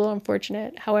mini-series, which is a little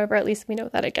unfortunate. However, at least we know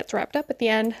that it gets wrapped up at the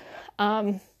end.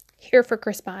 Here for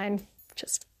Chris Pine,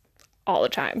 just all the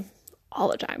time.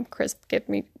 Chris, give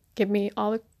me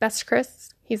all the best Chris.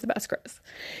 He's the best Chris.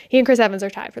 He and Chris Evans are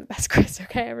tied for the best Chris,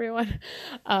 okay, everyone?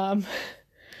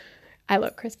 I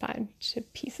love Chris Pine to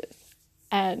pieces.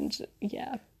 And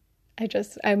yeah,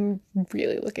 I'm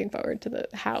really looking forward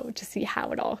to see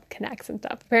how it all connects and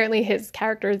stuff. Apparently his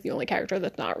character is the only character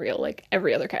that's not real, like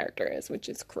every other character is, which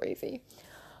is crazy.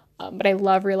 But I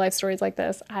love real life stories like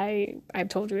this. I've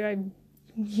told you I'm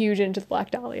huge into the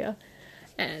Black Dahlia,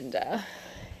 and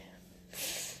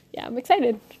yeah, I'm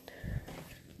excited.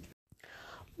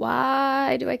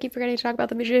 Why do I keep forgetting to talk about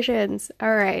The Magicians?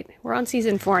 All right, we're on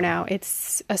season 4 now.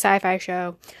 It's a sci-fi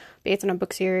show based on a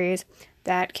book series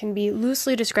that can be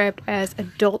loosely described as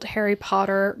adult Harry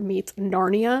Potter meets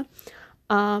Narnia.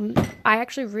 I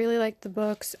actually really like the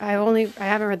books. I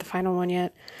haven't read the final one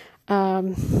yet.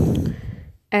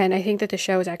 And I think that the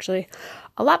show is actually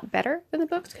a lot better than the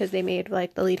books, because they made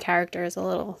like the lead characters a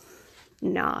little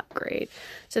not great.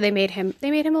 So they made him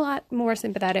a lot more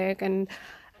sympathetic, and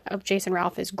Jason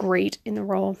Ralph is great in the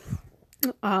role.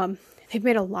 They've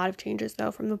made a lot of changes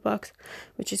though from the books,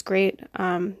 which is great,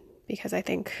 because I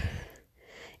think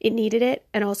it needed it.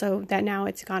 And also that now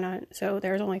it's gone on, so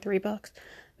there's only 3 books,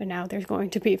 but now there's going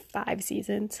to be 5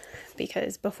 seasons,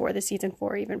 because before the season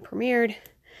 4 even premiered,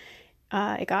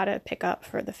 it got a pickup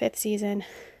for the 5th season,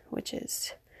 which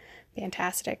is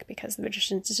fantastic, because The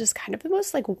Magicians is just kind of the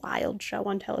most like wild show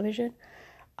on television,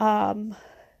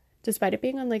 despite it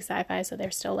being on like sci-fi, so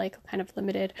they're still like kind of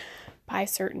limited by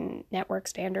certain network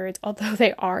standards, although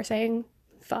they are saying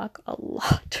fuck a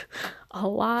lot.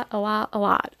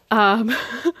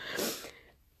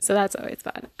 So that's always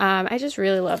fun. I just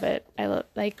really love it. I love,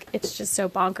 like, it's just so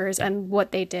bonkers. And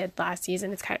what they did last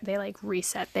season is they like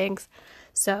reset things.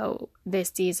 So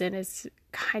this season is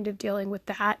kind of dealing with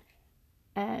that.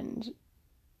 And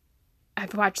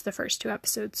I've watched the first 2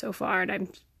 episodes so far, and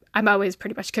I'm always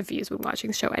pretty much confused when watching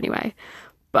the show anyway.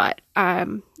 But I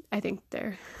think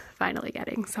they're finally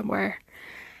getting somewhere.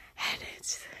 And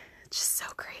it's just so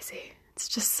crazy. It's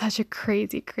just such a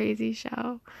crazy, crazy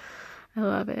show. I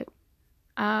love it.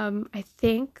 I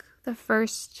think the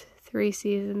first 3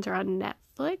 seasons are on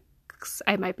Netflix.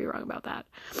 I might be wrong about that.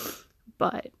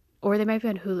 Or they might be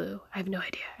on Hulu. I have no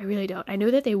idea. I really don't. I know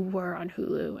that they were on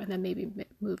Hulu and then maybe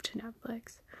moved to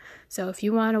Netflix. So if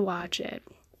you want to watch it,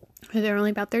 they're only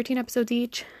about 13 episodes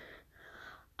each.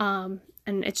 And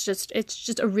it's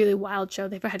just a really wild show.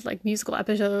 They've had like musical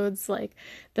episodes, like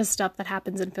the stuff that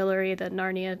happens in Fillory, the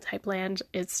Narnia type land.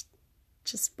 It's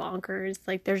just bonkers.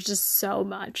 Like there's just so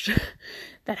much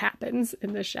that happens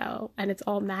in the show, and it's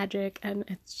all magic, and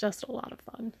it's just a lot of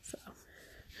fun. So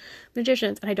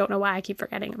Magicians, and I don't know why I keep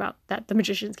forgetting about that. The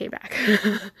Magicians came back.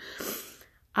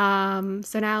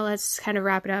 So now let's kind of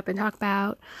wrap it up and talk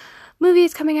about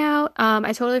movies coming out.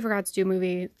 I totally forgot to do a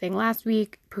movie thing last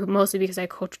week, mostly because I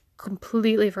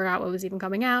completely forgot what was even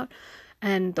coming out.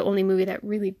 And the only movie that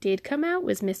really did come out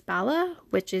was Miss Bala,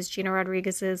 which is Gina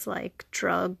Rodriguez's like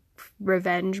drug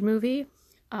revenge movie.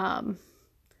 I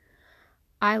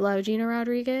love Gina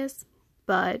Rodriguez,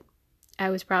 but I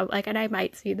was probably like, and I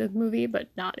might see the movie, but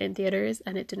not in theaters,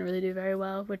 and it didn't really do very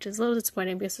well, which is a little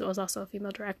disappointing because it was also a female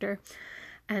director,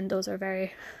 and those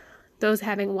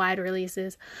having wide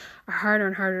releases are harder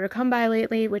and harder to come by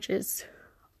lately, which is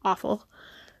awful.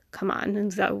 Come on.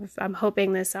 And so I'm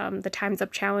hoping this, the Time's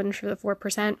Up challenge for the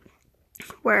 4%,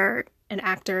 where an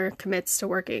actor commits to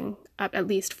working up at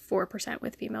least 4%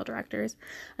 with female directors.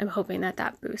 I'm hoping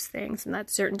that boosts things, and that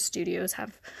certain studios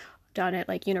have done it,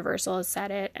 like Universal has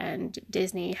said it, and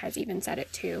Disney has even said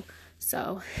it too.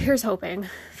 So here's hoping,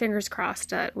 fingers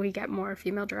crossed, that we get more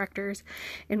female directors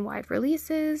in wide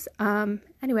releases.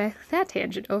 Anyway, that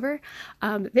tangent over.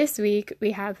 This week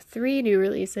we have 3 new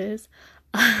releases.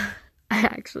 I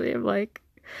actually am like,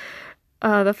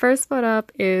 the first one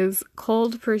up is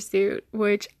Cold Pursuit,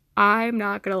 which I'm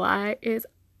not gonna lie is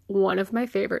one of my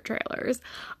favorite trailers.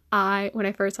 When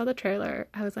I first saw the trailer,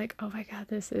 I was like, oh my god,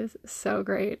 this is so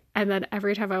great. And then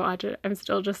every time I watch it, I'm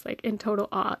still just like in total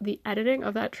awe. The editing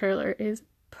of that trailer is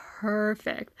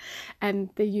perfect. And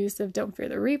the use of Don't Fear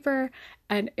the Reaper.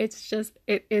 And it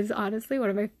is honestly one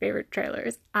of my favorite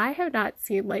trailers. I have not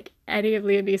seen like any of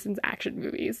Liam Neeson's action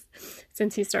movies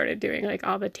since he started doing like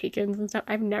all the Takens and stuff.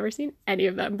 I've never seen any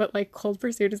of them, but like Cold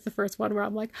Pursuit is the first one where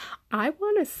I'm like, I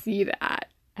want to see that.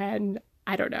 And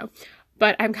I don't know.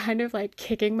 But I'm kind of like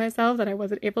kicking myself that I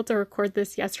wasn't able to record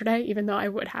this yesterday, even though I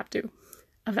would have to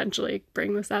eventually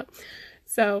bring this up.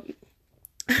 So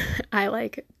I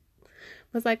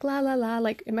was like, la la la,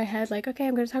 like in my head, like, okay,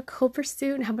 I'm going to talk Cold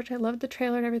Pursuit and how much I loved the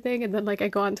trailer and everything. And then like I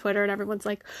go on Twitter and everyone's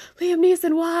like, Liam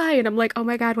Neeson, why? And I'm like, oh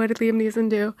my god, what did Liam Neeson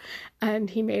do? And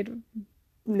he made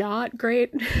not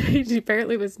great. He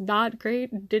apparently was not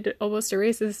great. Did almost a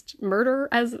racist murder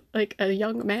as like a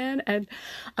young man, and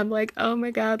I'm like, oh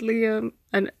my god, Liam.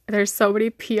 And there's so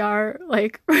many PR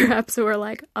like reps who are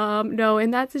like, no, in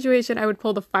that situation I would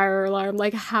pull the fire alarm.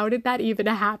 Like, how did that even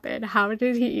happen? How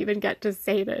did he even get to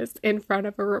say this in front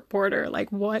of a reporter?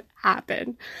 Like, what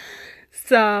happened?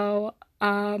 So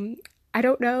I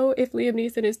don't know if Liam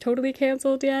Neeson is totally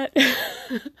canceled yet.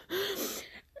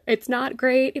 It's not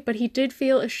great, but he did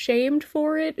feel ashamed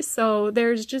for it, so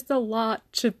there's just a lot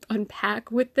to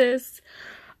unpack with this.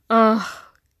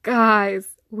 Guys,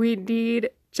 we need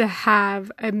to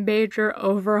have a major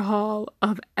overhaul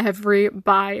of every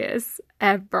bias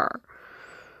ever.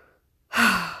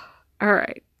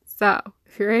 Alright, so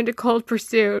if you're into Cold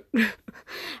Pursuit,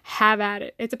 have at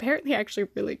it. It's apparently actually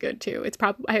really good too. It's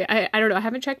probably, I don't know, I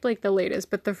haven't checked like the latest,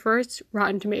 but the first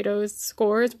Rotten Tomatoes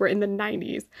scores were in the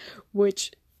 90s,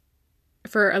 which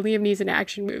for a Liam Neeson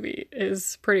action movie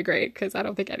is pretty great, because I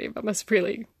don't think any of them has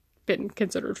really been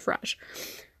considered fresh.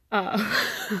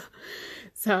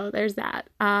 So there's that.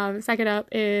 Second up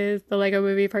is the Lego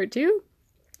Movie Part 2,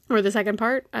 or the second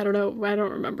part. I don't know. I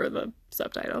don't remember the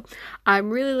subtitle. I'm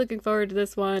really looking forward to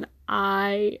this one.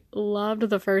 I loved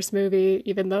the first movie,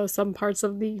 even though some parts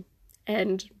of the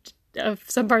end,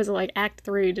 some parts of like Act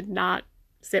 3 did not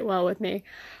sit well with me.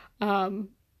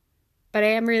 But I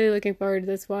am really looking forward to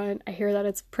this one. I hear that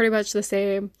it's pretty much the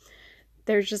same.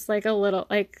 There's just like a little,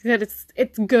 like, that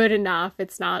it's good enough.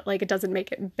 It's not like, it doesn't make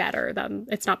it better than,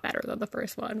 it's not better than the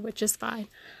first one, which is fine.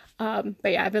 But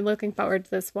yeah, I've been looking forward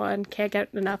to this one. Can't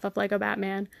get enough of Lego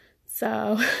Batman.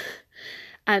 So,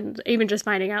 and even just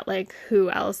finding out like who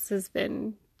else has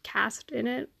been cast in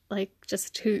it, like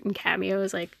just who in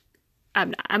cameos, like,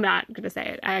 I'm not going to say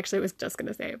it. I actually was just going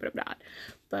to say it, but I'm not.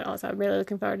 But also, I'm really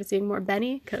looking forward to seeing more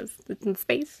Benny, because it's in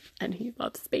space, and he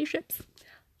loves spaceships.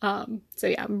 So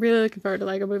yeah, I'm really looking forward to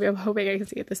Lego Movie. I'm hoping I can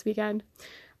see it this weekend.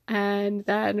 And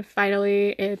then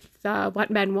finally, it's What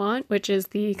Men Want, which is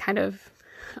the kind of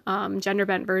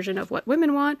gender-bent version of What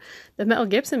Women Want, the Mel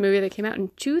Gibson movie that came out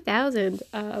in 2000,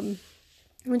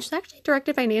 which is actually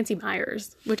directed by Nancy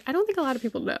Meyers, which I don't think a lot of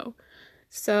people know.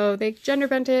 So they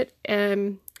gender-bent it,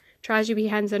 Taraji P.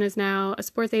 Henson is now a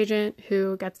sports agent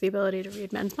who gets the ability to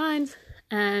read men's minds,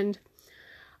 and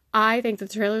I think the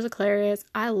trailer's hilarious.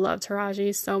 I love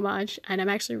Taraji so much, and I'm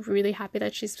actually really happy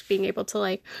that she's being able to,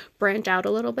 like, branch out a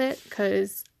little bit,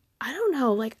 because, I don't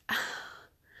know, like,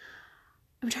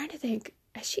 I'm trying to think,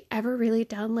 has she ever really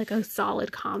done, like, a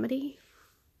solid comedy?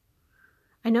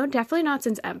 I know definitely not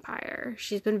since Empire.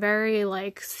 She's been very,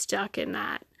 like, stuck in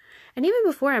that. And even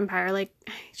before Empire, like,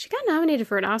 she got nominated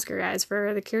for an Oscar, guys,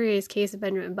 for The Curious Case of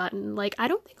Benjamin Button. Like, I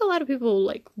don't think a lot of people,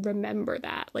 like, remember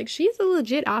that. Like, she's a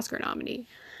legit Oscar nominee.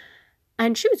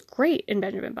 And she was great in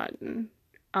Benjamin Button.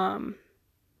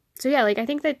 So yeah, like, I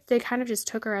think that they kind of just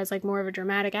took her as, like, more of a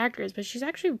dramatic actress, but she's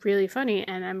actually really funny,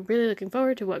 and I'm really looking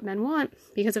forward to What Men Want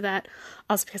because of that.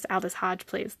 Also because Aldous Hodge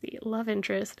plays the love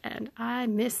interest, and I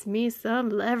miss me some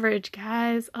Leverage,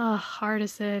 guys. Oh,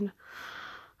 Hardison.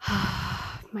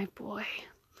 My boy.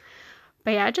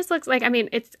 But yeah, it just looks like, I mean,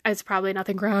 it's probably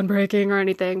nothing groundbreaking or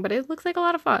anything, but it looks like a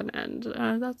lot of fun, and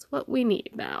that's what we need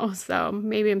now. So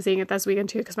maybe I'm seeing it this weekend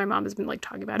too, because my mom has been like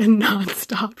talking about it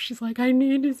nonstop. She's like, I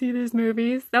need to see this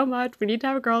movie so much. We need to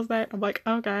have a girls' night. I'm like,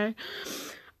 okay.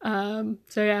 So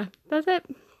yeah, that's it.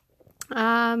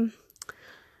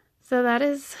 So that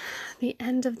is the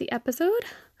end of the episode.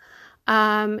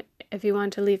 If you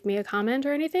want to leave me a comment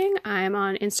or anything, I'm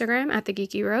on Instagram at the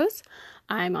Geeky Rose.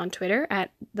 I'm on Twitter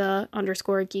at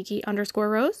 _geeky_rose.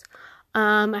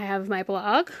 I have my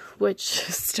blog, which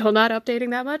is still not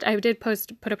updating that much. I did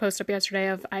put a post up yesterday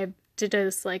of, I did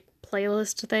this like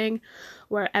playlist thing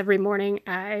where every morning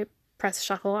I press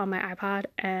shuffle on my iPod,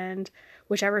 and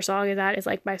whichever song is that is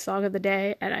like my song of the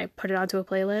day, and I put it onto a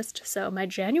playlist. So my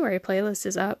January playlist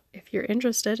is up if you're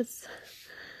interested. It's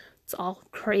all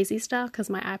crazy stuff because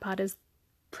my iPod is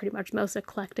pretty much the most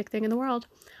eclectic thing in the world.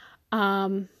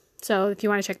 So if you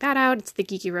want to check that out, it's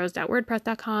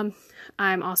thegeekyrose.wordpress.com.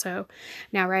 I'm also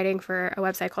now writing for a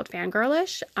website called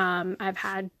Fangirlish.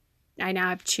 I now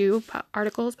have 2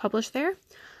 articles published there.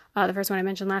 The first one I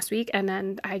mentioned last week, and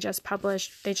then they just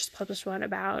published one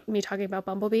about me talking about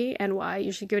Bumblebee and why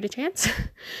you should give it a chance.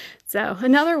 So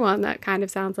another one that kind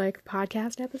of sounds like a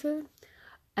podcast episode.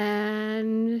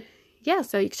 And yeah,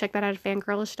 so you can check that out at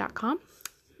fangirlish.com.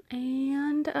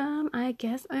 And I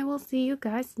guess I will see you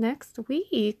guys next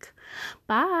week.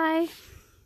 Bye.